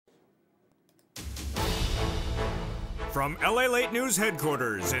From Lalate News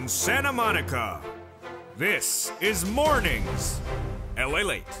headquarters in Santa Monica, this is Mornings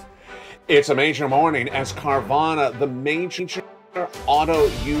Lalate. It's a major morning as Carvana, the major auto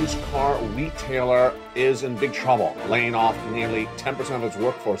used car retailer, is in big trouble, laying off nearly 10% of its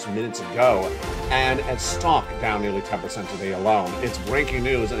workforce minutes ago, and its stock down nearly 10% today alone. It's breaking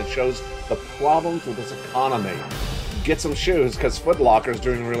news, and it shows the problems with this economy. Get some shoes, because Foot Locker is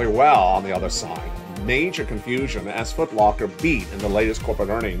doing really well on the other side. Major confusion as Foot Locker beat in the latest corporate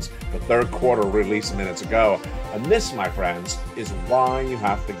earnings, the third quarter released minutes ago. And this, my friends, is why you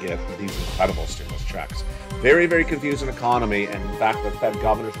have to get these incredible stimulus checks. Very, very confusing economy, and in fact, the Fed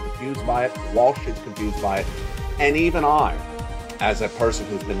governor's confused by it, Wall Street's confused by it, and even I, as a person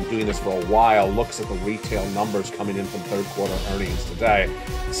who's been doing this for a while, looks at the retail numbers coming in from third quarter earnings today.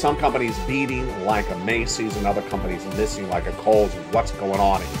 Some companies beating like a Macy's and other companies missing like a Kohl's. What's going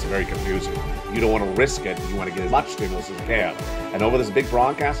on? It's very confusing. You don't want to risk it. You want to get as much stimulus as you can. And over this big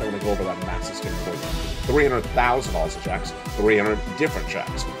broadcast, I'm going to go over that massive stimulus. $300,000 checks, 300 different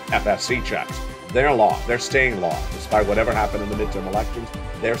checks, FFC checks. They're law. They're staying law. Despite whatever happened in the midterm elections,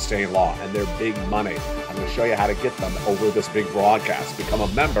 they're staying law, and they're big money. I'm going to show you how to get them over this big broadcast. Become a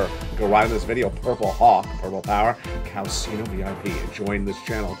member. Go right in this video. Purple Hawk, Purple Power, Calcino VIP. Join this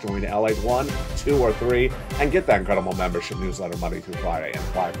channel. Join L8 1, 2, or 3, and get that incredible membership newsletter Monday through Friday and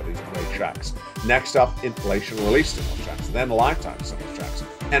apply for these great checks. Next up, inflation relief stimulus checks, then lifetime stimulus checks,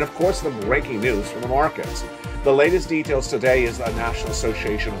 and of course the breaking news from the markets. The latest details today is the National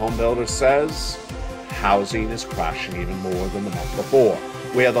Association of Home Builders says housing is crashing even more than the month before.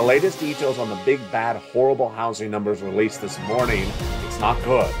 We have the latest details on the big, bad, horrible housing numbers released this morning. It's not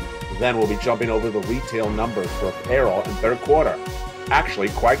good. Then we'll be jumping over the retail numbers for apparel in third quarter. Actually,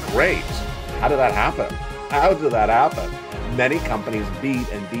 quite great. How did that happen? How did that happen? Many companies beat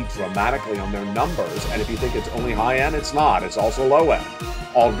dramatically on their numbers, and if you think it's only high end, it's not. It's also low end.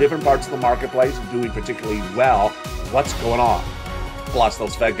 All different parts of the marketplace doing particularly well. What's going on? Plus,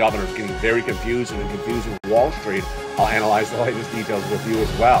 those Fed governors getting very confused and confusing Wall Street. I'll analyze the latest details with you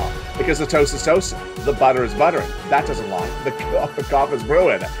as well. Because the toast is toasting, the butter is buttering. That doesn't lie. The coffee is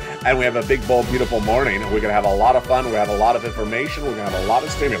brewing. And we have a big, bold, beautiful morning. We're going to have a lot of fun. We have a lot of information. We're going to have a lot of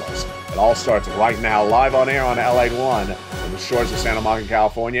stimulus. It all starts right now, live on air on L8 1 from the shores of Santa Monica,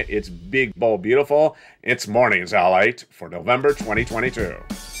 California. It's big, bold, beautiful. It's Mornings L8 for November 2022.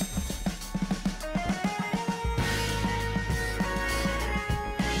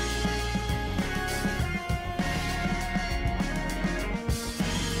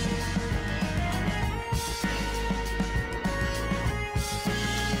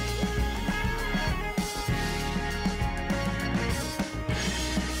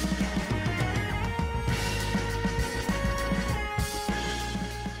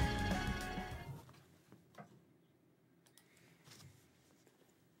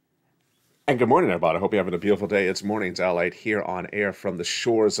 And good morning, everybody. I hope you're having a beautiful day. It's Mornings L8 here on air from the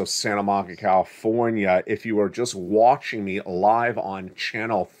shores of Santa Monica, California. If you are just watching me live on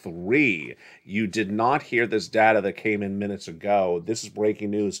Channel 3, you did not hear this data that came in minutes ago. This is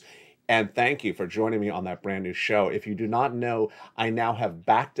breaking news. And thank you for joining me on that brand new show. If you do not know, I now have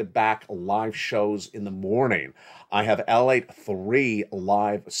back-to-back live shows in the morning. I have L8 3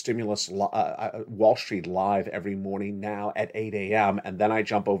 live, Stimulus Wall Street live every morning now at 8 a.m. And then I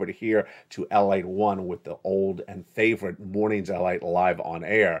jump over to here to L8 1 with the old and favorite Mornings L8 live on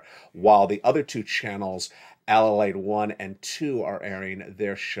air, while the other two channels, L8 1 and 2, are airing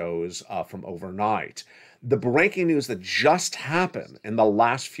their shows from overnight. The breaking news that just happened in the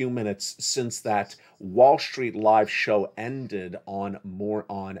last few minutes since that Wall Street live show ended on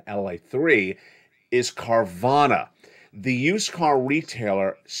L8 3 is Carvana. The used car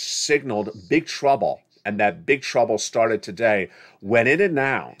retailer signaled big trouble, and that big trouble started today when it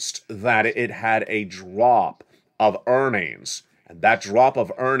announced that it had a drop of earnings. And that drop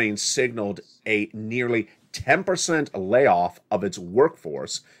of earnings signaled a nearly 10% layoff of its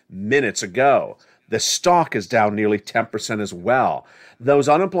workforce minutes ago. The stock is down nearly 10% as well. Those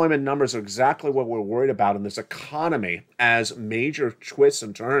unemployment numbers are exactly what we're worried about in this economy, as major twists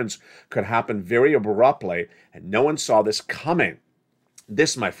and turns could happen very abruptly, and no one saw this coming.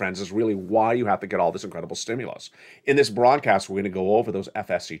 This, my friends, is really why you have to get all this incredible stimulus. In this broadcast, we're going to go over those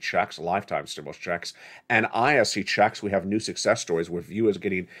FSC checks, lifetime stimulus checks, and ISC checks. We have new success stories where viewers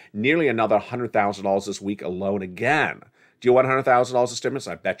getting nearly another $100,000 this week alone again. Do you want $100,000 of stimulus?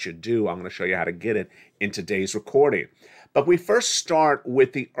 I bet you do. I'm going to show you how to get it in today's recording. But we first start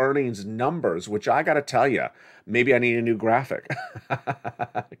with the earnings numbers, which I got to tell you, maybe I need a new graphic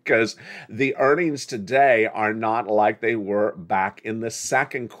because the earnings today are not like they were back in the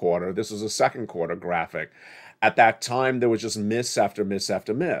second quarter. This is a second quarter graphic. At that time, there was just miss after miss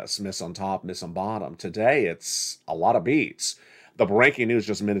after miss, miss on top, miss on bottom. Today, it's a lot of beats. The breaking news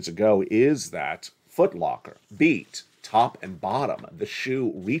just minutes ago is that Foot Locker beat top and bottom, the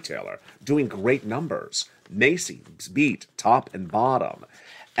shoe retailer, doing great numbers. Macy's beat top and bottom.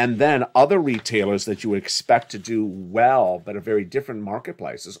 And then other retailers that you would expect to do well, but are very different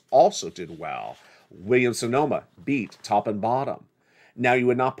marketplaces, also did well. Williams-Sonoma beat top and bottom. Now, you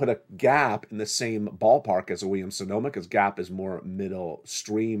would not put a Gap in the same ballpark as a Williams-Sonoma because Gap is more middle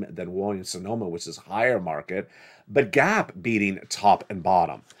stream than Williams-Sonoma, which is higher market. But Gap beating top and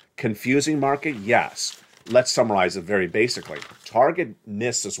bottom. Confusing market? Yes. Let's summarize it very basically. Target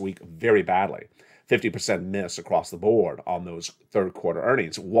missed this week very badly. 50% miss across the board on those third quarter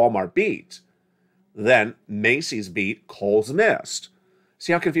earnings. Walmart beat. Then Macy's beat, Kohl's missed.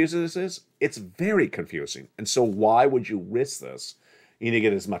 See how confusing this is? It's very confusing. And so why would you risk this? You need to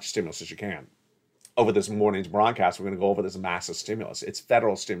get as much stimulus as you can. Over this morning's broadcast, we're going to go over this massive stimulus. It's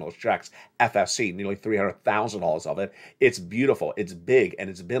federal stimulus checks, FSC, nearly $300,000 of it. It's beautiful, it's big, and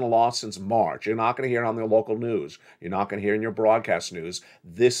it's been lost since March. You're not going to hear it on the local news. You're not going to hear it in your broadcast news.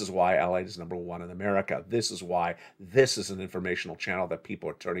 This is why LA is #1 in America. This is why this is an informational channel that people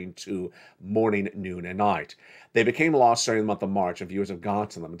are turning to morning, noon, and night. They became lost during the month of March, and viewers have gone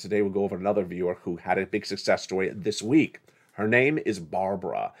to them. And today we'll go over another viewer who had a big success story this week. Her name is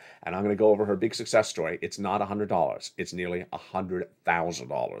Barbara, and I'm going to go over her big success story. It's not $100. It's nearly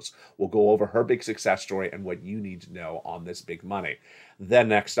 $100,000. We'll go over her big success story and what you need to know on this big money. Then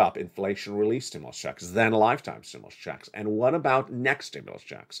next up, inflation relief stimulus checks, then lifetime stimulus checks. And what about next stimulus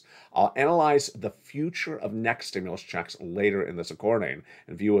checks? I'll analyze the future of next stimulus checks later in this recording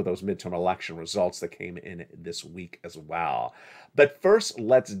in view of those midterm election results that came in this week as well. But first,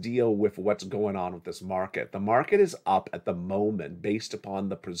 let's deal with what's going on with this market. The market is up at the moment based upon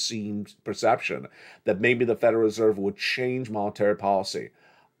the perception that maybe the Federal Reserve would change monetary policy.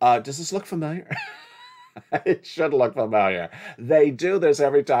 Does this look familiar? It should look familiar. They do this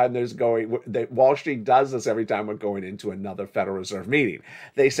every time Wall Street does this every time we're going into another Federal Reserve meeting.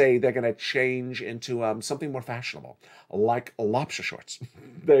 They say they're going to change into something more fashionable, like lobster shorts.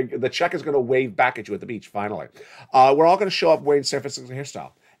 The check is going to wave back at you at the beach, finally. We're all going to show up wearing San Francisco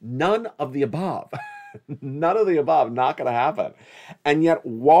hairstyle. None of the above. None of the above, not going to happen. And yet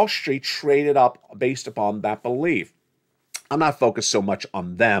Wall Street traded up based upon that belief. I'm not focused so much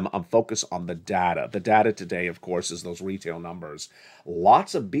on them. I'm focused on the data. The data today, of course, is those retail numbers.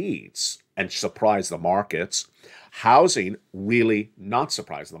 Lots of beats and surprise the markets. Housing really not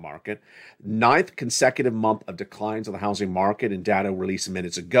surprise the market. 9th consecutive month of declines in the housing market in data released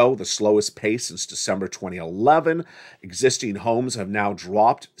minutes ago, the slowest pace since December 2011. Existing homes have now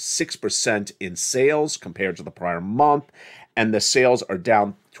dropped 6% in sales compared to the prior month, and the sales are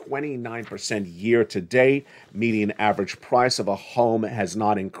down 29% year to date. Median average price of a home has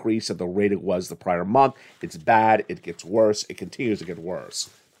not increased at the rate it was the prior month. It's bad. It gets worse. It continues to get worse.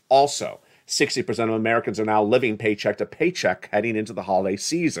 Also, 60% of Americans are now living paycheck to paycheck heading into the holiday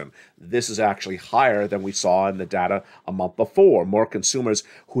season. This is actually higher than we saw in the data a month before. More consumers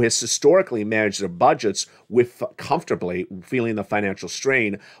who has historically managed their budgets with comfortably feeling the financial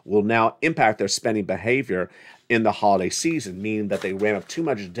strain will now impact their spending behavior in the holiday season, meaning that they ran up too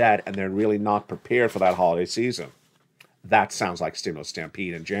much debt and they're really not prepared for that holiday season. That sounds like stimulus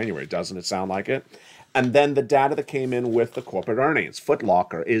stampede in January, doesn't it sound like it? And then the data that came in with the corporate earnings. Foot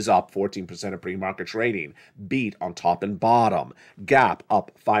Locker is up 14% in pre-market trading, beat on top and bottom. Gap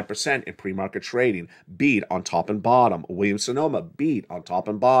up 5% in pre-market trading, beat on top and bottom. Williams-Sonoma beat on top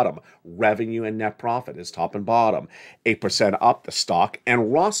and bottom. Revenue and net profit is top and bottom. 8% up the stock.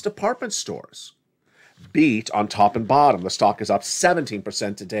 And Ross Department Stores beat on top and bottom. The stock is up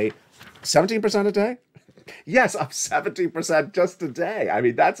 17% today. 17% a day? Yes, up 17% just today. I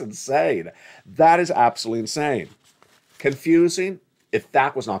mean, that's insane. That is absolutely insane. Confusing? If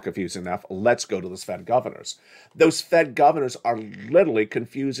that was not confusing enough, let's go to those Fed governors. Those Fed governors are literally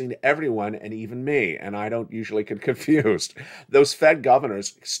confusing everyone and even me, and I don't usually get confused. Those Fed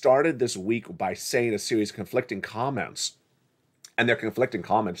governors started this week by saying a series of conflicting comments. And their conflicting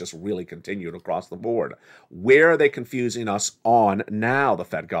comments just really continued across the board. Where are they confusing us on now, the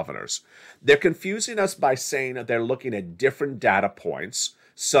Fed governors? They're confusing us by saying that they're looking at different data points,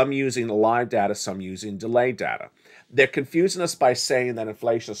 some using live data, some using delayed data. They're confusing us by saying that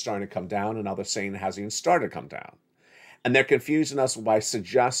inflation is starting to come down, and others saying it hasn't even started to come down. And they're confusing us by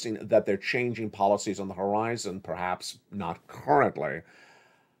suggesting that they're changing policies on the horizon, perhaps not currently.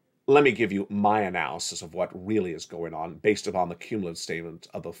 Let me give you my analysis of what really is going on based upon the cumulative statement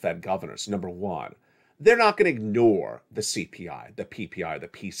of the Fed governors. Number one, they're not going to ignore the CPI, the PPI, the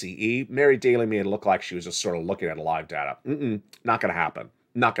PCE. Mary Daly made it look like she was just sort of looking at live data. Not going to happen.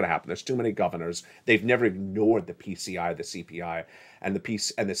 Not going to happen. There's too many governors. They've never ignored the PCI, the CPI, and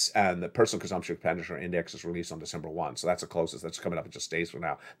the personal consumption expenditure index is released on December 1. So that's the closest. That's coming up in just days from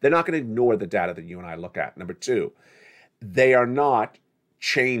now. They're not going to ignore the data that you and I look at. Number two, they are not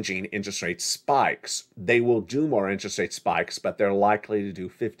changing interest rate spikes. They will do more interest rate spikes, but they're likely to do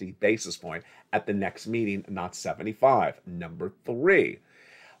 50 basis point at the next meeting, not 75. Number three,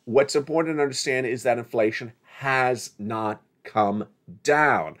 what's important to understand is that inflation has not come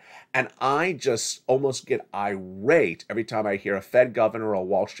down. And I just almost get irate every time I hear a Fed governor or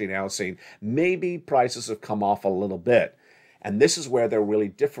Wall Street analyst saying maybe prices have come off a little bit. And this is where they're really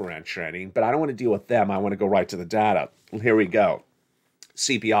differentiating, but I don't want to deal with them. I want to go right to the data. Here we go.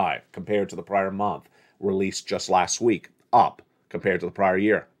 CPI compared to the prior month, released just last week, up compared to the prior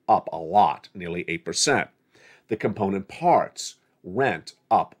year, up a lot, nearly 8%. The component parts, rent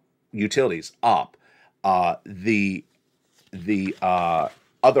up, utilities up. The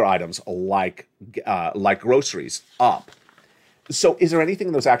other items like groceries up. So is there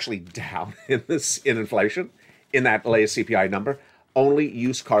anything that's actually down in inflation in that latest CPI number? Only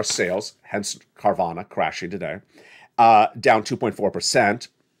used car sales, hence Carvana crashing today, down 2.4%,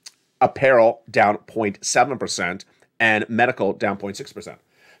 apparel down 0.7%, and medical down 0.6%.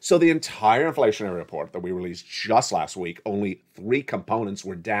 So the entire inflationary report that we released just last week, only 3 components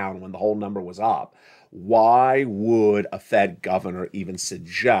were down when the whole number was up. Why would a Fed governor even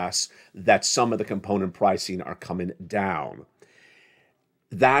suggest that some of the component pricing are coming down?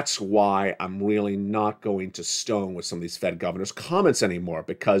 That's why I'm really not going to stone with some of these Fed governors' comments anymore,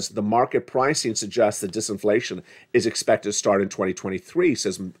 because the market pricing suggests that disinflation is expected to start in 2023,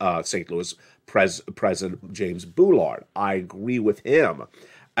 says St. Louis President James Bullard. I agree with him,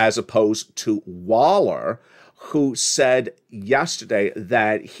 as opposed to Waller, who said yesterday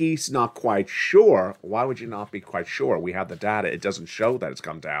that he's not quite sure. Why would you not be quite sure? We have the data. It doesn't show that it's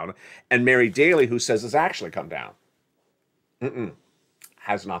come down. And Mary Daly, who says it's actually come down.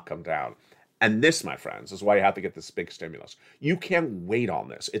 Has not come down. And this, my friends, is why you have to get this big stimulus. You can't wait on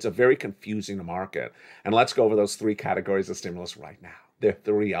this. It's a very confusing market. And let's go over those 3 categories of stimulus right now. There are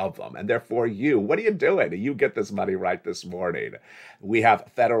 3 of them, and they're for you. What are you doing? You get this money right this morning. We have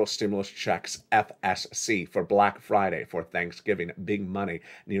federal stimulus checks, FSC, for Black Friday, for Thanksgiving. Big money,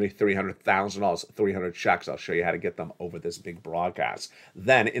 nearly $300,000, 300 checks. I'll show you how to get them over this big broadcast.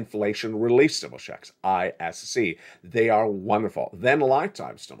 Then inflation relief stimulus checks, ISC. They are wonderful. Then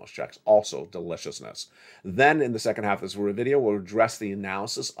lifetime stimulus checks, also deliciousness. Then in the second half of this video, we'll address the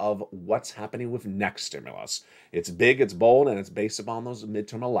analysis of what's happening with next stimulus. It's big, it's bold, and it's based upon those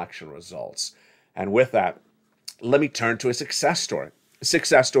midterm election results. And with that, let me turn to a success story.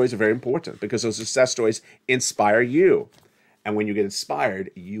 Success stories are very important because those success stories inspire you. And when you get inspired,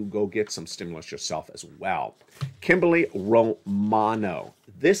 you go get some stimulus yourself as well. Kimberly Romano.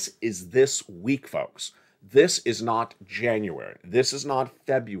 This is this week, folks. This is not January. This is not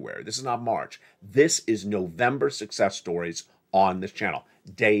February. This is not March. This is November success stories on this channel.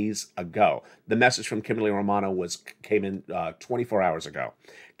 Days ago. The message from Kimberly Romano came in 24 hours ago.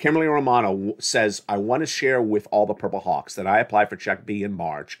 Kimberly Romano says, I want to share with all the Purple Hawks that I applied for Check B in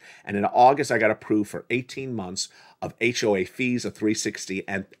March, and in August I got approved for 18 months of HOA fees of $360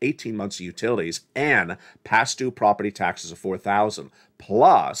 and 18 months of utilities and past due property taxes of $4,000.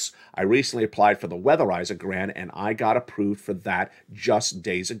 Plus, I recently applied for the Weatherizer grant and I got approved for that just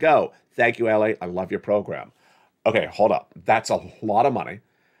days ago. Thank you, LA. I love your program. Okay, hold up. That's a lot of money.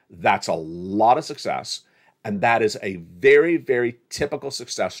 That's a lot of success. And that is a very, very typical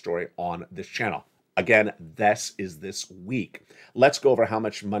success story on this channel. Again, this is this week. Let's go over how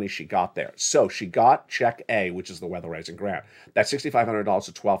much money she got there. So she got Check A, which is the Weatherizing grant. That's $6,500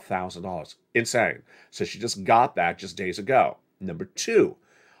 to $12,000. Insane. So she just got that just days ago. Number 2,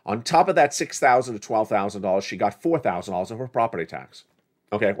 on top of that $6,000 to $12,000, she got $4,000 of her property tax.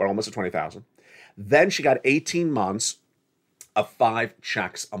 Okay, we're almost at $20,000. Then she got 18 months of 5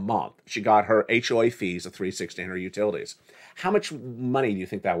 checks a month. She got her HOA fees of $360 and her utilities. How much money do you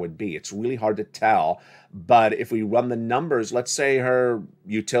think that would be? It's really hard to tell, but if we run the numbers, let's say her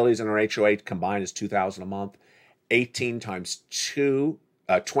utilities and her HOA combined is $2,000 a month. 18 times 2,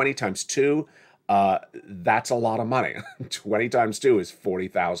 20 times 2, that's a lot of money. 20 times 2 is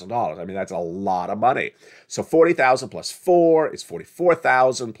 $40,000. I mean, that's a lot of money. So 40,000 plus 4 is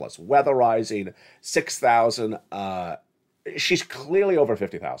 44,000 plus weatherizing, 6,000 She's clearly over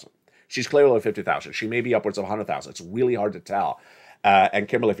 50,000. She's clearly over 50,000. She may be upwards of 100,000. It's really hard to tell. And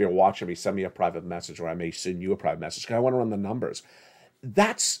Kimberly, if you're watching me, send me a private message, or I may send you a private message, because I want to run the numbers.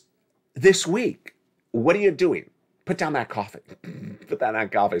 That's this week. What are you doing? Put down that coffee. Put down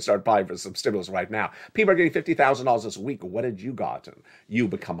that coffee. Start applying for some stimulus right now. People are getting $50,000 this week. What did you gotten? You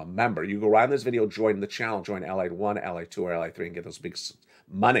become a member. You go right in this video, join the channel, join Lalate 1, Lalate 2, or Lalate 3, and get those big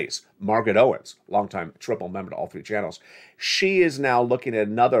monies. Margaret Owens, longtime triple member to all three channels. She is now looking at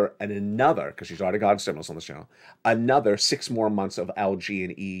another, because she's already gotten stimulus on this channel, another 6 more months of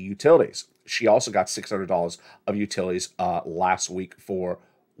LG&E utilities. She also got $600 of utilities last week for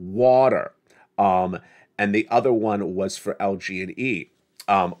water. And the other one was for LG&E.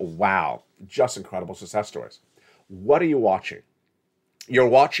 Wow, just incredible success stories. What are you watching? You're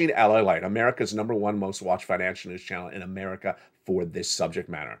watching Lalate, America's #1 most watched financial news channel in America for this subject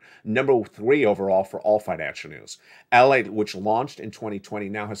matter. #3 overall for all financial news. Lalate, which launched in 2020,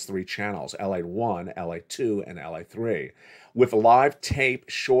 now has 3 channels: Lalate 1, Lalate 2, and Lalate 3, with live tape,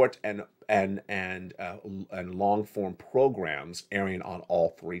 short and long form programs airing on all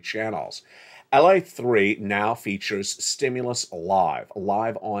 3 channels. Lalate 3 now features Stimulus live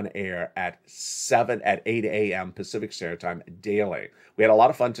on air at 8 a.m. Pacific Standard Time daily. We had a lot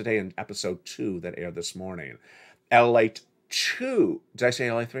of fun today in episode 2 that aired this morning. Lalate 2, did I say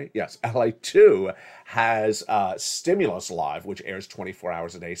Lalate 3? Yes, Lalate 2 has Stimulus Live, which airs 24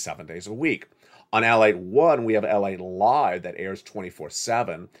 hours a day, 7 days a week. On Lalate 1, we have Lalate Live that airs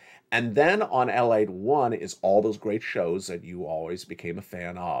 24/7. And then on Lalate 1 is all those great shows that you always became a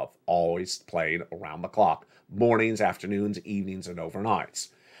fan of, always playing around the clock, mornings, afternoons, evenings, and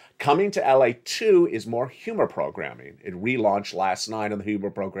overnights. Coming to Lalate 2 is more humor programming. It relaunched last night, and the humor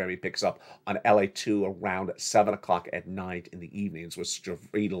programming picks up on Lalate 2 around 7 o'clock at night in the evenings with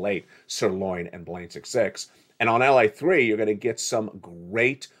Javrid Late, Sirloin, and Blaine 66. And on Lalate 3, you're going to get some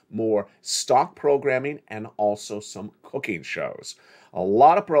great, more stock programming and also some cooking shows. A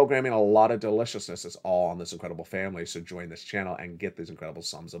lot of programming, a lot of deliciousness is all on this incredible family. So join this channel and get these incredible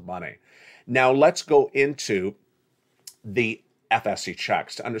sums of money. Now let's go into the FSC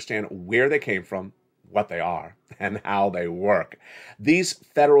checks to understand where they came from, what they are, and how they work. These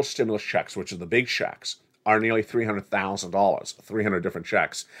federal stimulus checks, which are the big checks, are nearly $300,000, 300 different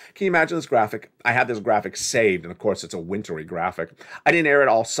checks. Can you imagine this graphic? I had this graphic saved, and of course it's a wintry graphic. I didn't air it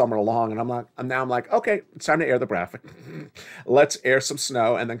all summer long, and now I'm like, okay, it's time to air the graphic. Let's air some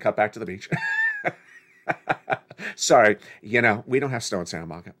snow and then cut back to the beach. Sorry, we don't have snow in Santa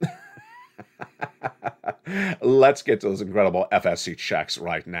Monica. Let's get to those incredible FSC checks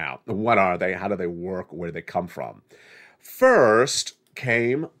right now. What are they? How do they work? Where do they come from? First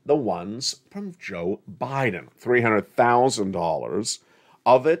came the ones from Joe Biden. $300,000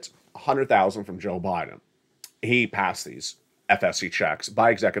 of it, $100,000 from Joe Biden. He passed these FSC checks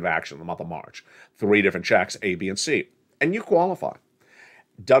by executive action in the month of March. 3 different checks, A, B, and C. And you qualify.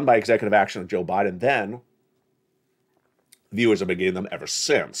 Done by executive action of Joe Biden. Then viewers have been getting them ever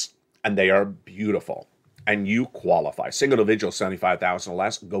since. And they are beautiful. And you qualify. Single individual, $75,000 or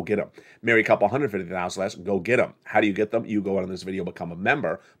less, go get them. Married couple, $150,000 less, go get them. How do you get them? You go on this video, become a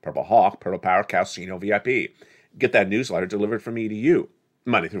member, Purple Hawk, Purple Power, Casino VIP. Get that newsletter delivered from me to you,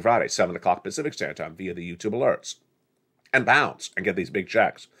 Monday through Friday, 7 o'clock Pacific Standard Time via the YouTube alerts. And bounce and get these big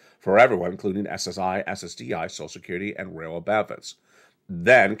checks for everyone, including SSI, SSDI, Social Security, and railroad benefits.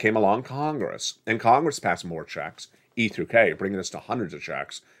 Then came along Congress, and Congress passed more checks, E through K, bringing us to hundreds of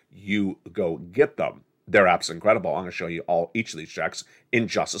checks. You go get them. They're absolutely incredible. I'm going to show you each of these checks in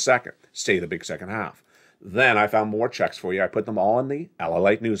just a second. Stay the big second half. Then I found more checks for you. I put them all in the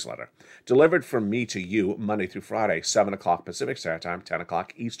Lalate newsletter. Delivered from me to you Monday through Friday, 7 o'clock Pacific Standard Time, 10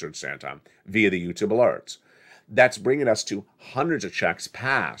 o'clock Eastern Standard Time, via the YouTube alerts. That's bringing us to hundreds of checks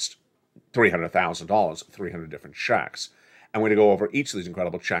past $300,000, 300 different checks. I'm going to go over each of these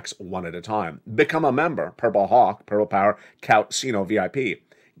incredible checks one at a time. Become a member, Purple Hawk, Purple Power, Casino VIP.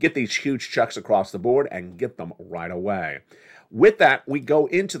 Get these huge checks across the board and get them right away. With that, we go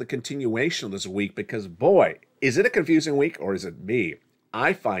into the continuation of this week because, boy, is it a confusing week or is it me?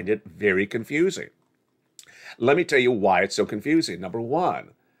 I find it very confusing. Let me tell you why it's so confusing. Number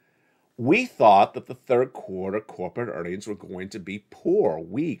one, we thought that the third quarter corporate earnings were going to be poor,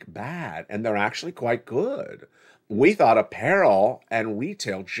 weak, bad, and they're actually quite good. We thought apparel and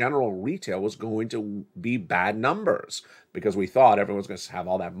retail, general retail, was going to be bad numbers because we thought everyone was going to have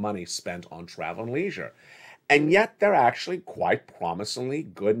all that money spent on travel and leisure. And yet they're actually quite promisingly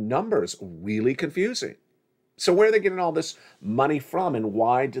good numbers, really confusing. So where are they getting all this money from, and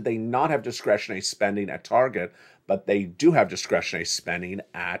why do they not have discretionary spending at Target, but they do have discretionary spending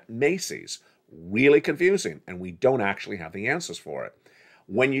at Macy's? really confusing, and we don't actually have the answers for it.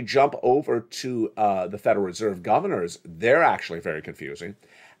 When you jump over to the Federal Reserve governors, they're actually very confusing,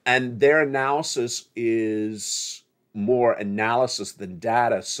 and their analysis is more analysis than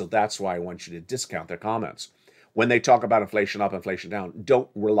data, so that's why I want you to discount their comments. When they talk about inflation up, inflation down, don't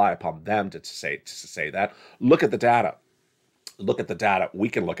rely upon them to say that. Look at the data. Look at the data. We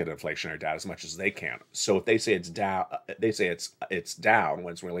can look at inflationary data as much as they can. So if they say it's down, it's down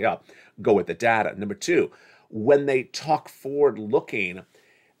when it's really up. Go with the data. Number two, when they talk forward-looking,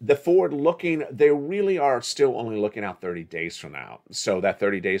 they really are still only looking out 30 days from now. So that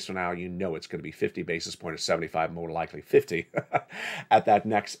 30 days from now, you know it's going to be 50 basis points or 75, more likely 50 at that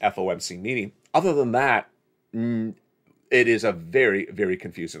next FOMC meeting. Other than that, it is a very, very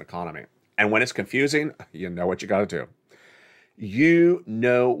confusing economy. And when it's confusing, you know what you got to do. You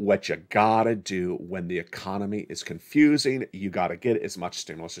know what you got to do when the economy is confusing. You got to get as much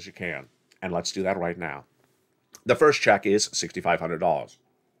stimulus as you can. And let's do that right now. The first check is $6,500.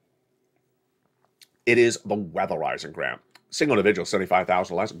 It is the weatherizing grant. Single individual,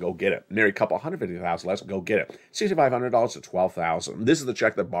 $75,000 less, go get it. Married couple, $150,000 less, go get it. $6,500 to $12,000. This is the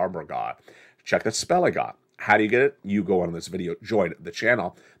check that Barbara got. Check that Spella got. How do you get it? You go on this video, join the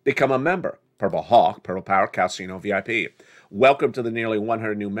channel, become a member. Purple Hawk, Purple Power, Casino VIP. Welcome to the nearly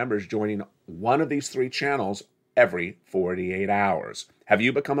 100 new members joining one of these three channels every 48 hours. Have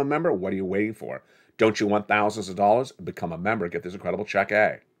you become a member? What are you waiting for? Don't you want thousands of dollars? Become a member. Get this incredible check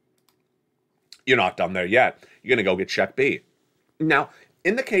A. You're not done there yet. You're going to go get check B. Now,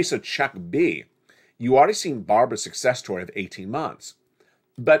 in the case of check B, you already seen Barbara's success story of 18 months.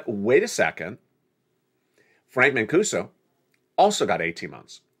 But wait a second. Frank Mancuso also got 18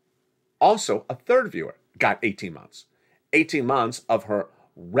 months. Also, a third viewer got 18 months. 18 months of her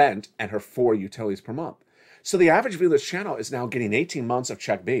rent and her 4 utilities per month. So the average viewer of this channel is now getting 18 months of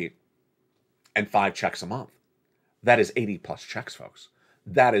check B and 5 checks a month. That is 80 plus checks, folks.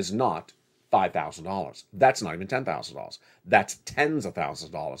 That is not $5,000. That's not even $10,000. That's tens of thousands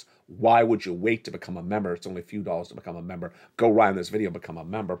of dollars. Why would you wait to become a member? It's only a few dollars to become a member. Go right in this video, become a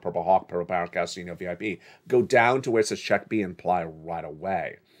member. Purple Hawk, Purple Power, Casino VIP. Go down to where it says check B and apply right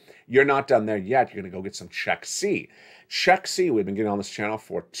away. You're not done there yet. You're going to go get some check C. Check C, we've been getting on this channel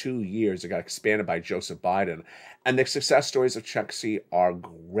for 2 years. It got expanded by Joseph Biden. And the success stories of check C are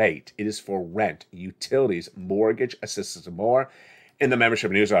great. It is for rent, utilities, mortgage, assistance, and more. In the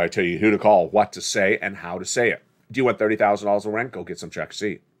membership newsletter, I tell you who to call, what to say, and how to say it. Do you want $30,000 of rent? Go get some check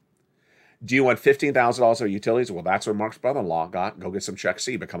C. Do you want $15,000 of utilities? Well, that's what Mark's brother-in-law got. Go get some check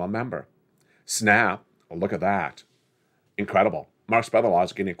C. Become a member. Snap. Well, look at that. Incredible. Mark's brother-in-law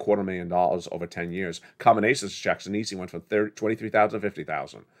is getting $250,000 over 10 years. Combinations checks and easy went from $23,000 to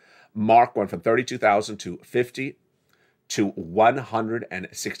 $50,000. Mark went from $32,000 to $50,000 to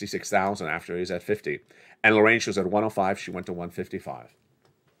 $166,000 after he was at 50. And Lorraine, she was at 105. She went to 155.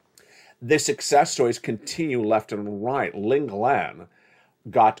 The success stories continue left and right. Lynn Glenn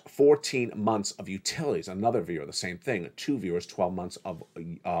got 14 months of utilities. Another viewer, the same thing. 2 viewers, 12 months of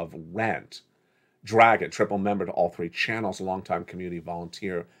rent. Dragon, triple member to all 3 channels, longtime community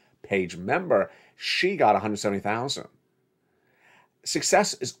volunteer page member. She got 170,000.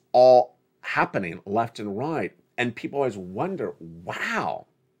 Success is all happening left and right. And people always wonder, wow,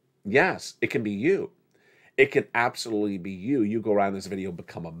 yes, it can be you. It can absolutely be you. You go around this video,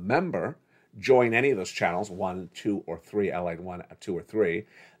 become a member, join any of those channels, 1, 2, or 3, allied 1, 2, or 3,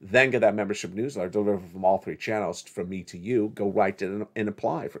 then get that membership newsletter delivered from all 3 channels from me to you, go right in and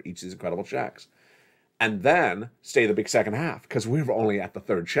apply for each of these incredible checks. And then stay the big second half, because we're only at the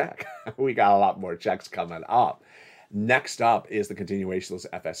 3rd check. We got a lot more checks coming up. Next up is the continuation of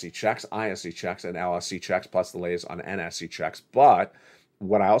those FSC checks, ISC checks, and LSC checks, plus the latest on NSC checks. But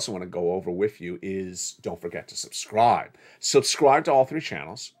what I also want to go over with you is don't forget to subscribe. Subscribe to all 3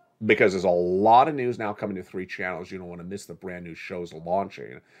 channels, because there's a lot of news now coming to 3 channels. You don't want to miss the brand new shows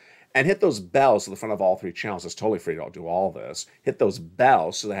launching. And hit those bells to the front of all 3 channels. It's totally free to do all this. Hit those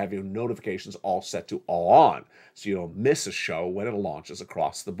bells so they have your notifications all set to all on, so you don't miss a show when it launches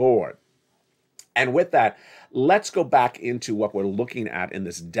across the board. And with that, let's go back into what we're looking at in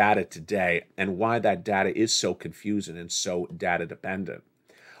this data today and why that data is so confusing and so data dependent.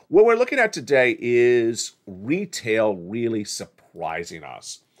 What we're looking at today is retail really surprising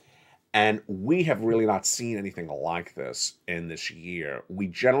us. And we have really not seen anything like this in this year. We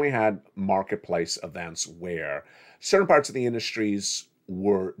generally had marketplace events where certain parts of the industries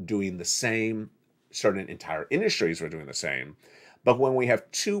were doing the same, certain entire industries were doing the same. But when we have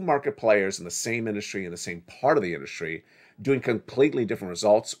 2 market players in the same industry, in the same part of the industry, doing completely different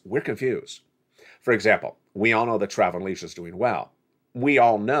results, we're confused. For example, we all know that travel and leisure is doing well. We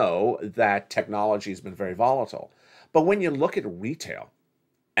all know that technology has been very volatile. But when you look at retail,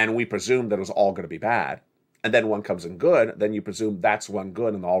 and we presume that it was all going to be bad, and then one comes in good, then you presume that's one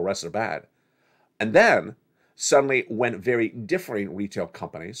good and all the rest are bad. And then suddenly, when very differing retail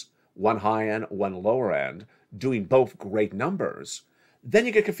companies, one high end, one lower end, doing both great numbers, then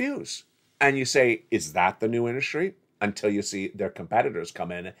you get confused. And you say, is that the new industry? Until you see their competitors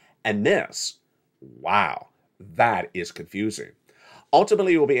come in and miss. Wow, that is confusing.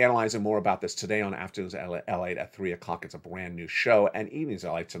 Ultimately, we'll be analyzing more about this today on Afternoons L8 at 3 o'clock. It's a brand new show. And Evenings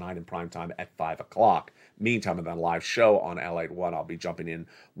L8 tonight in prime time at 5 o'clock. Meantime, in the live show on L8-1, I'll be jumping in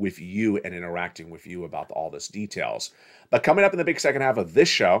with you and interacting with you about all this details. But coming up in the big second half of this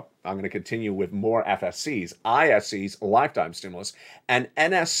show, I'm going to continue with more FSCs, ISCs, lifetime stimulus, and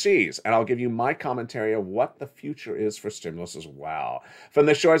NSCs. And I'll give you my commentary of what the future is for stimulus as well. From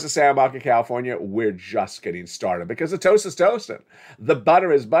the shores of Santa Monica, California, we're just getting started because the toast is toasting. The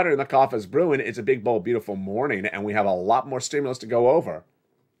butter is butter and the coffee is brewing. It's a big, bold, beautiful morning, and we have a lot more stimulus to go over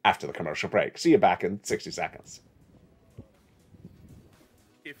after the commercial break. See you back in 60 seconds.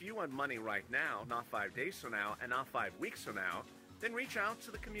 If you want money right now, not 5 days from now, and not 5 weeks from now, then reach out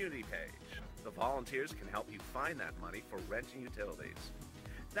to the community page. The volunteers can help you find that money for rent and utilities.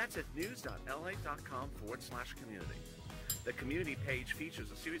 That's at news.la.com/community. The community page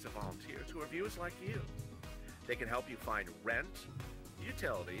features a series of volunteers who are viewers like you. They can help you find rent,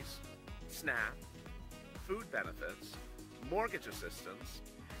 utilities, SNAP, food benefits, mortgage assistance,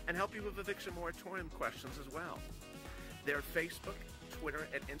 and help you with eviction moratorium questions as well. Their Facebook, Twitter,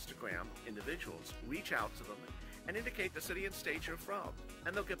 and Instagram individuals reach out to them and indicate the city and state you're from,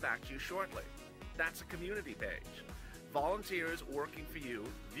 and they'll get back to you shortly. That's a community page. Volunteers working for you,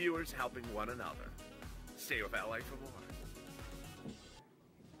 viewers helping one another. Stay with LA for more.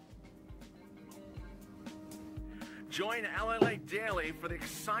 Join LA Late Daily for the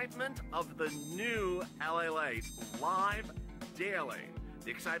excitement of the new LA Late live daily.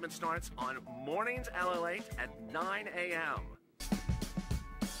 The excitement starts on mornings LA Late at 9 a.m.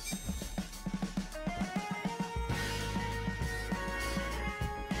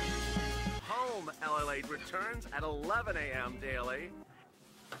 Home LA Late returns at 11 a.m. daily.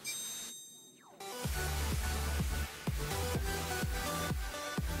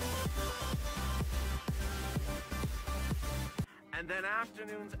 And then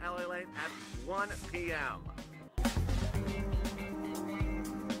afternoons LA Late at 1 p.m.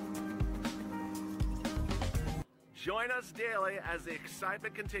 Join us daily as the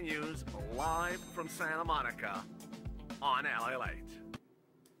excitement continues live from Santa Monica on LA Late.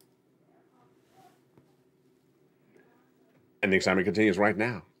 And the excitement continues right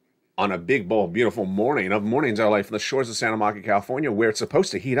now on a big, bold, beautiful morning of Mornings LA from the shores of Santa Monica, California, where it's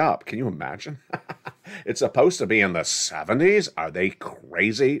supposed to heat up. Can you imagine? It's supposed to be in the 70s. Are they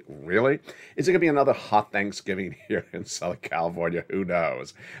crazy? Really? Is it going to be another hot Thanksgiving here in Southern California? Who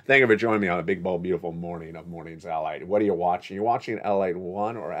knows? Thank you for joining me on a big, bold, beautiful morning of Mornings LA. What are you watching? You're watching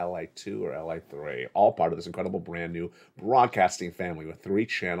LA1 or LA2 or LA3. All part of this incredible brand new broadcasting family with 3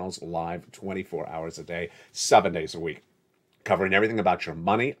 channels live 24 hours a day, 7 days a week. Covering everything about your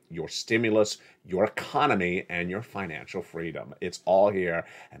money, your stimulus, your economy, and your financial freedom. It's all here,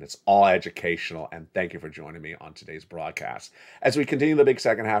 and it's all educational, and thank you for joining me on today's broadcast. As we continue the big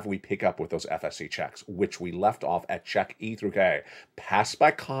second half, we pick up with those FSC checks, which we left off at check E through K, passed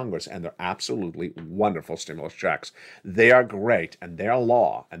by Congress, and they're absolutely wonderful stimulus checks. They are great, and they are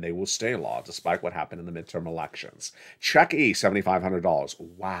law, and they will stay law, despite what happened in the midterm elections. Check E, $7,500.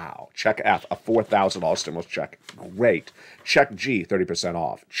 Wow. Check F, a $4,000 stimulus check. Great. Check G, 30%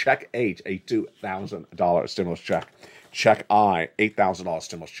 off. Check H, a $2,000 stimulus check. Check I, $8,000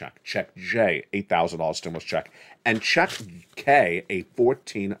 stimulus check. Check J, $8,000 stimulus check. And check K, a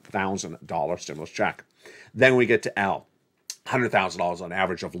 $14,000 stimulus check. Then we get to L, $100,000 on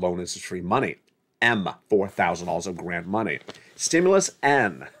average of loan interest-free money. M, $4,000 of grant money. Stimulus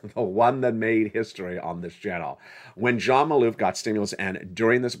N, the one that made history on this channel. When John Maloof got Stimulus N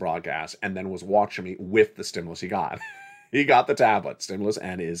during this broadcast and then was watching me with the stimulus he got. He got the tablet. Stimulus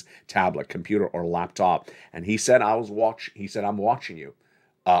N is tablet, computer, or laptop. And he said, I'm watching you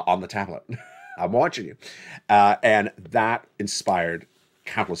on the tablet. I'm watching you. And that inspired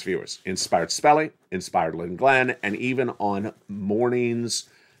countless viewers. Inspired Spelly, inspired Lynn Glenn, and even on mornings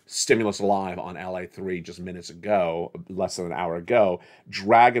Stimulus Live on LA3 just minutes ago, less than an hour ago,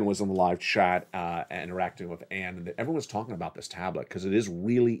 Dragon was in the live chat interacting with Ann, and everyone was talking about this tablet because it is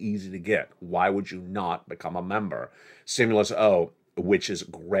really easy to get. Why would you not become a member? Stimulus O, which is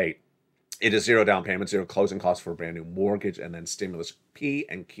great. It is zero down payment, zero closing costs for a brand new mortgage, and then stimulus P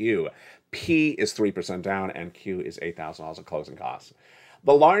and Q. P is 3% down, and Q is $8,000 in closing costs.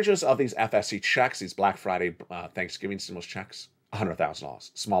 The largest of these FSC checks, these Black Friday, Thanksgiving stimulus checks,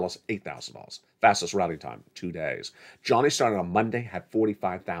 $100,000. Smallest, $8,000. Fastest routing time, 2 days. Johnny started on Monday, had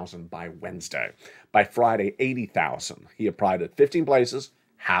 45,000 by Wednesday. By Friday, 80,000. He applied at 15 places,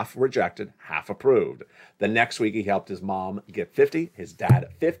 half rejected, half approved. The next week, he helped his mom get 50, his dad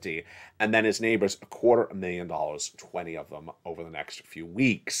 50, and then his neighbors $250,000, 20 of them over the next few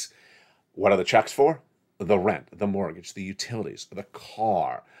weeks. What are the checks for? The rent, the mortgage, the utilities, the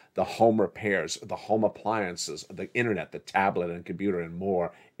car, the home repairs, the home appliances, the internet, the tablet and computer, and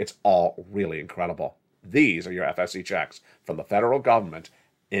more. It's all really incredible. These are your FSC checks from the federal government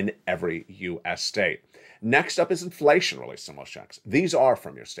in every U.S. state. Next up is inflation relief stimulus checks. These are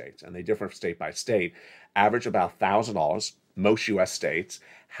from your states, and they differ state by state. Average about $1,000, most U.S. states.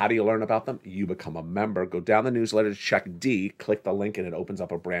 How do you learn about them? You become a member. Go down the newsletter to check D, click the link, and it opens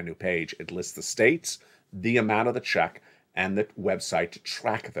up a brand new page. It lists the states, the amount of the check, and the website to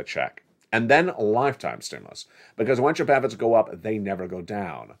track the check. And then lifetime stimulus, because once your benefits go up, they never go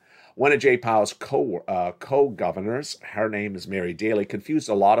down. One of Jay Powell's co-governors, her name is Mary Daly, confused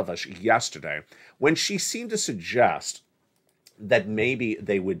a lot of us yesterday when she seemed to suggest that maybe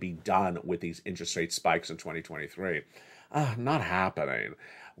they would be done with these interest rate spikes in 2023. Not happening.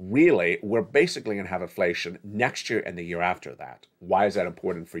 Really, we're basically going to have inflation next year and the year after that. Why is that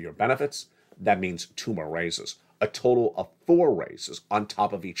important for your benefits? That means 2 more raises, a total of 4 raises on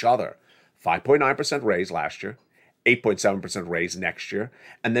top of each other. 5.9% raise last year, 8.7% raise next year,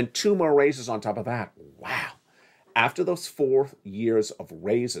 and then 2 more raises on top of that. Wow. After those 4 years of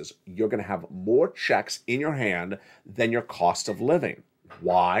raises, you're going to have more checks in your hand than your cost of living.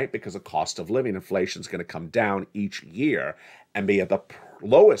 Why? Because the cost of living, inflation is going to come down each year and be at the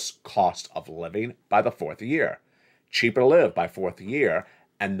lowest cost of living by the 4th year. Cheaper to live by 4th year,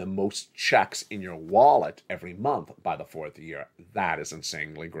 and the most checks in your wallet every month by the 4th year. That is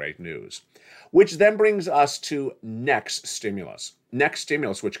insanely great news. Which then brings us to next stimulus. Next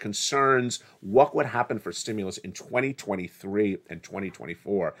stimulus, which concerns what would happen for stimulus in 2023 and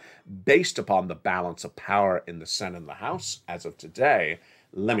 2024 based upon the balance of power in the Senate and the House as of today.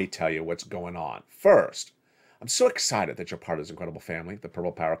 Let me tell you what's going on. First, I'm so excited that you're part of this incredible family, the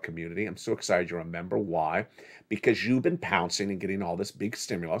Purple Power community. I'm so excited you're a member. Why? Because you've been pouncing and getting all this big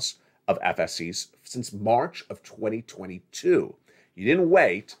stimulus of FSCs since March of 2022. You didn't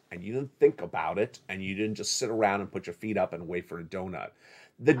wait, and you didn't think about it, and you didn't just sit around and put your feet up and wait for a donut.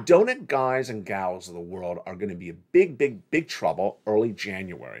 The donut guys and gals of the world are going to be in big trouble early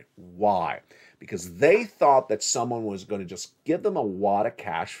January. Why? Because they thought that someone was going to just give them a wad of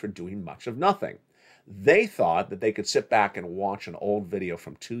cash for doing much of nothing. They thought that they could sit back and watch an old video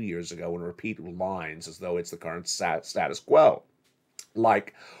from 2 years ago and repeat lines as though it's the current status quo.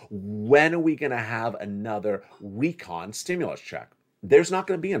 Like, when are we going to have another recon stimulus check? There's not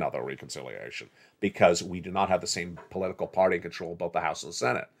going to be another reconciliation because we do not have the same political party in control of both the House and the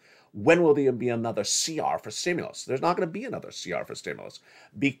Senate. When will there be another CR for stimulus? There's not going to be another CR for stimulus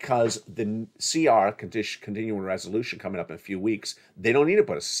because the CR, continuing resolution, coming up in a few weeks, they don't need to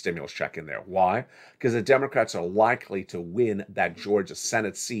put a stimulus check in there. Why? Because the Democrats are likely to win that Georgia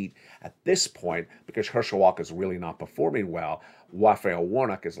Senate seat at this point because Herschel Walker is really not performing well. Raphael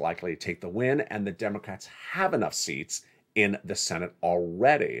Warnock is likely to take the win, and the Democrats have enough seats in the Senate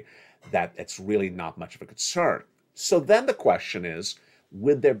already that it's really not much of a concern. So then the question is,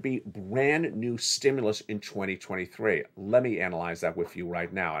 would there be brand new stimulus in 2023? Let me analyze that with you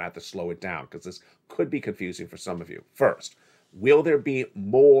right now, and I have to slow it down because this could be confusing for some of you. First, will there be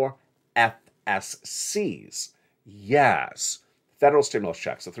more FSCs? Yes. Federal stimulus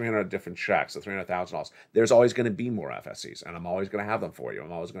checks, the 300 different checks, the $300,000. There's always going to be more FSCs, and I'm always going to have them for you.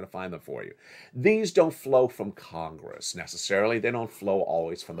 I'm always going to find them for you. These don't flow from Congress necessarily. They don't flow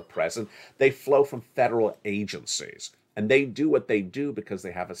always from the president. They flow from federal agencies. And they do what they do because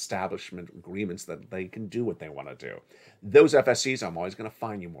they have establishment agreements that they can do what they want to do. Those FSCs, I'm always going to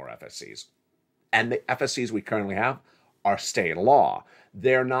find you more FSCs. And the FSCs we currently have are state law.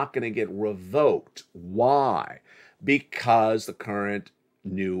 They're not going to get revoked. Why? Because the current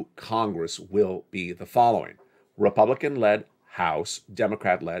new Congress will be the following: Republican-led House,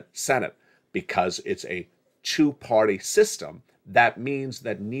 Democrat-led Senate. Because it's a two-party system, that means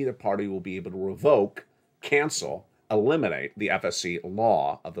that neither party will be able to revoke, cancel, eliminate the FSC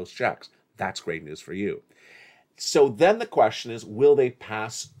law of those checks. That's great news for you. So then the question is, will they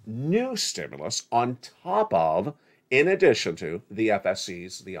pass new stimulus on top of, in addition to, the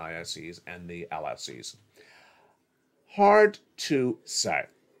FSCs, the ISCs, and the LSCs? Hard to say.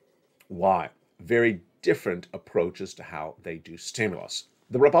 Why? Very different approaches to how they do stimulus.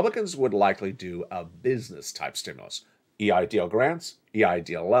 The Republicans would likely do a business type stimulus. EIDL grants,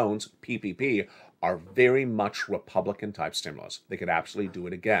 EIDL loans, PPP are very much Republican type stimulus. They could absolutely do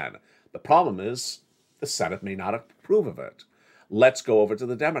it again. The problem is the Senate may not approve of it. Let's go over to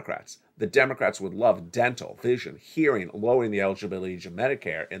the Democrats. The Democrats would love dental, vision, hearing, lowering the eligibility age of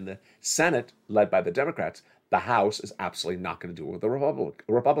Medicare. In the Senate, led by the Democrats, the House is absolutely not going to do it with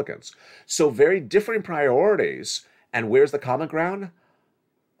the Republicans. So very different priorities. And where's the common ground?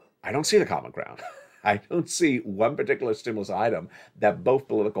 I don't see the common ground. I don't see one particular stimulus item that both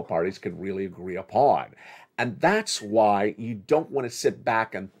political parties can really agree upon. And that's why you don't want to sit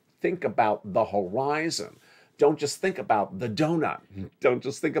back and think about the horizon. Don't just think about the donut. Don't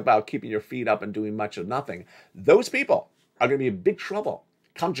just think about keeping your feet up and doing much of nothing. Those people are going to be in big trouble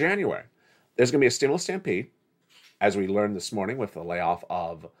come January. There's going to be a stimulus stampede, as we learned this morning with the layoff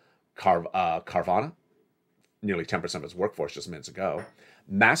of Carvana, nearly 10% of its workforce just minutes ago.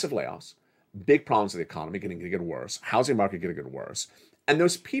 Massive layoffs, big problems with the economy getting to get worse, housing market getting to get worse. And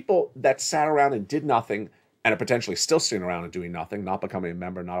those people that sat around and did nothing and are potentially still sitting around and doing nothing, not becoming a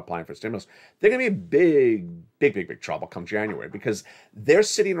member, not applying for stimulus, they're going to be in big trouble come January because they're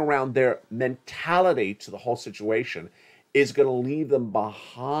sitting around. Their mentality to the whole situation is going to leave them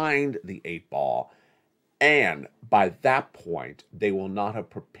behind the 8 ball. And by that point, they will not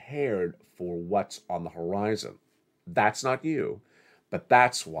have prepared for what's on the horizon. That's not you. But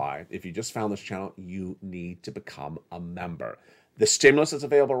that's why, if you just found this channel, you need to become a member. The stimulus is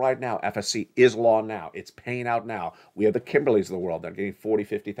available right now. FSC is law now. It's paying out now. We have the Kimberleys of the world that are getting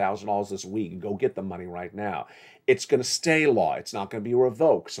 $40,000, $50,000 this week. Go get the money right now. It's going to stay law. It's not going to be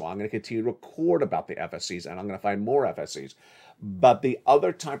revoked. So I'm going to continue to record about the FSCs, and I'm going to find more FSCs. But the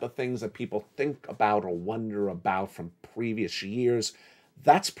other type of things that people think about or wonder about from previous years,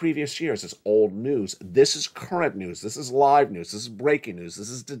 that's previous years. It's old news. This is current news. This is live news. This is breaking news. This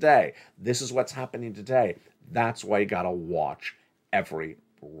is today. This is what's happening today. That's why you got to watch every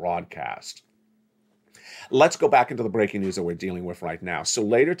broadcast. Let's go back into the breaking news that we're dealing with right now. So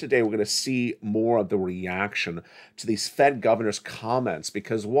later today, we're going to see more of the reaction to these Fed governors' comments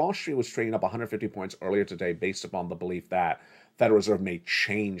because Wall Street was trading up 150 points earlier today based upon the belief that Federal Reserve may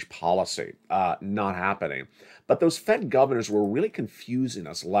change policy. Not happening. But those Fed governors were really confusing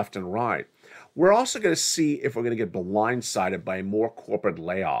us left and right. We're also going to see if we're going to get blindsided by more corporate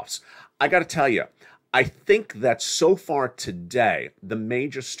layoffs. I got to tell you, I think that so far today, the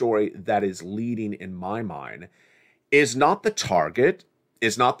major story that is leading in my mind is not the target,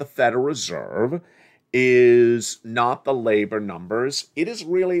 is not the Federal Reserve, is not the labor numbers. It is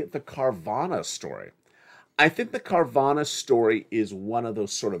really the Carvana story. I think the Carvana story is one of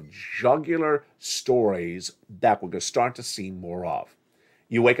those sort of jugular stories that we're going to start to see more of.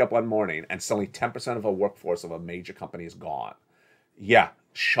 You wake up one morning and suddenly 10% of a workforce of a major company is gone. Yeah,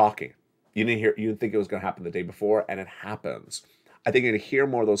 shocking. You didn't think it was going to happen the day before, and it happens. I think you're going to hear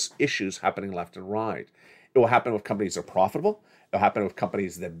more of those issues happening left and right. It will happen with companies that are profitable. It will happen with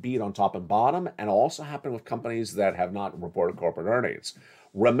companies that beat on top and bottom, and it'll also happen with companies that have not reported corporate earnings.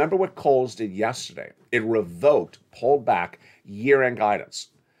 Remember what Kohl's did yesterday. It revoked, pulled back year-end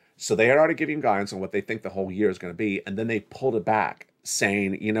guidance. So they had already given guidance on what they think the whole year is going to be, and then they pulled it back,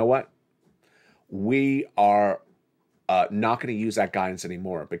 saying, you know what? We are not going to use that guidance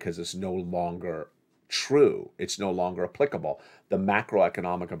anymore because it's no longer true. It's no longer applicable. The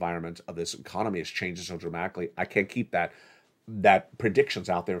macroeconomic environment of this economy has changed so dramatically. I can't keep that predictions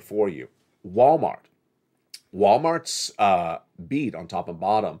out there for you. Walmart's beat on top and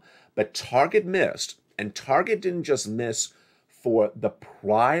bottom, but Target missed, and Target didn't just miss for the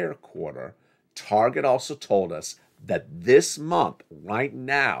prior quarter. Target also told us that this month, right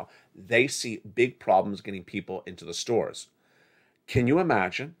now, they see big problems getting people into the stores. Can you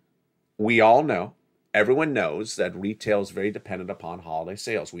imagine? We all know, everyone knows that retail is very dependent upon holiday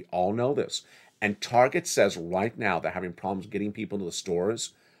sales. We all know this. And Target says right now they're having problems getting people to the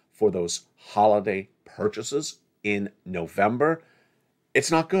stores for those holiday purchases in November.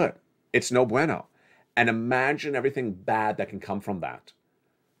 It's not good. It's no bueno. And imagine everything bad that can come from that.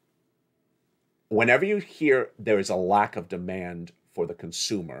 Whenever you hear there is a lack of demand for the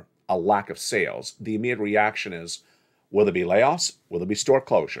consumer, a lack of sales, the immediate reaction is, will there be layoffs? Will there be store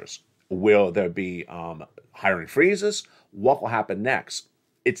closures? Will there be hiring freezes? What will happen next?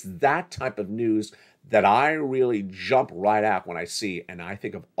 It's that type of news that I really jump right at when I see, and I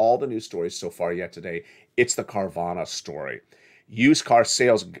think of all the news stories so far yet today, it's the Carvana story. Used car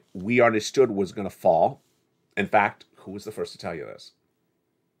sales, we understood, was going to fall. In fact, who was the first to tell you this?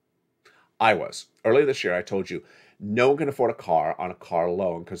 I was. Earlier this year, I told you, no one can afford a car on a car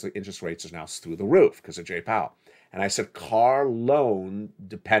loan because the interest rates are now through the roof because of Jay Powell. And I said car loan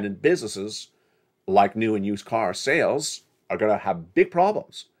dependent businesses like new and used car sales are going to have big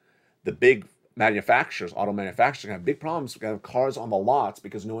problems. The big manufacturers, auto manufacturers, are going to have big problems. We're going to have cars on the lots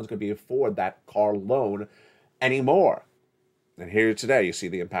because no one's going to be able to afford that car loan anymore. And here today, you see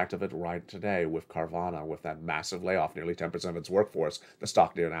the impact of it right today with Carvana, with that massive layoff, nearly 10% of its workforce. The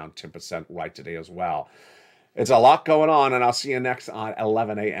stock down 10% right today as well. It's a lot going on, and I'll see you next on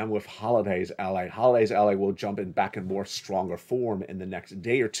 11 a.m. with Holidays LA. Holidays LA will jump in back in more stronger form in the next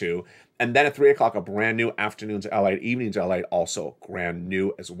day or two. And then at 3 o'clock, a brand new Afternoons LA, Evenings LA, also brand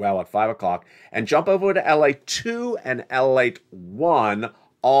new as well at 5 o'clock. And jump over to LA 2 and LA 1,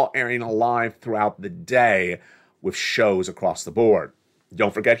 all airing live throughout the day with shows across the board.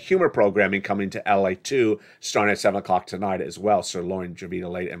 Don't forget humor programming coming to LA 2 starting at 7 o'clock tonight as well. Sir Lauren, Javita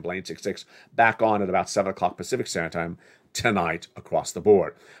Late, and Blaine 66 back on at about 7 o'clock Pacific Standard Time tonight across the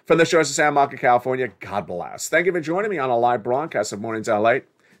board. From the shores of Santa Monica, California, God bless. Thank you for joining me on a live broadcast of Mornings LA.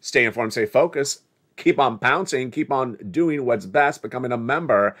 Stay informed, stay focused, keep on pouncing, keep on doing what's best, becoming a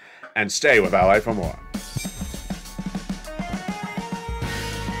member, and stay with LA for more.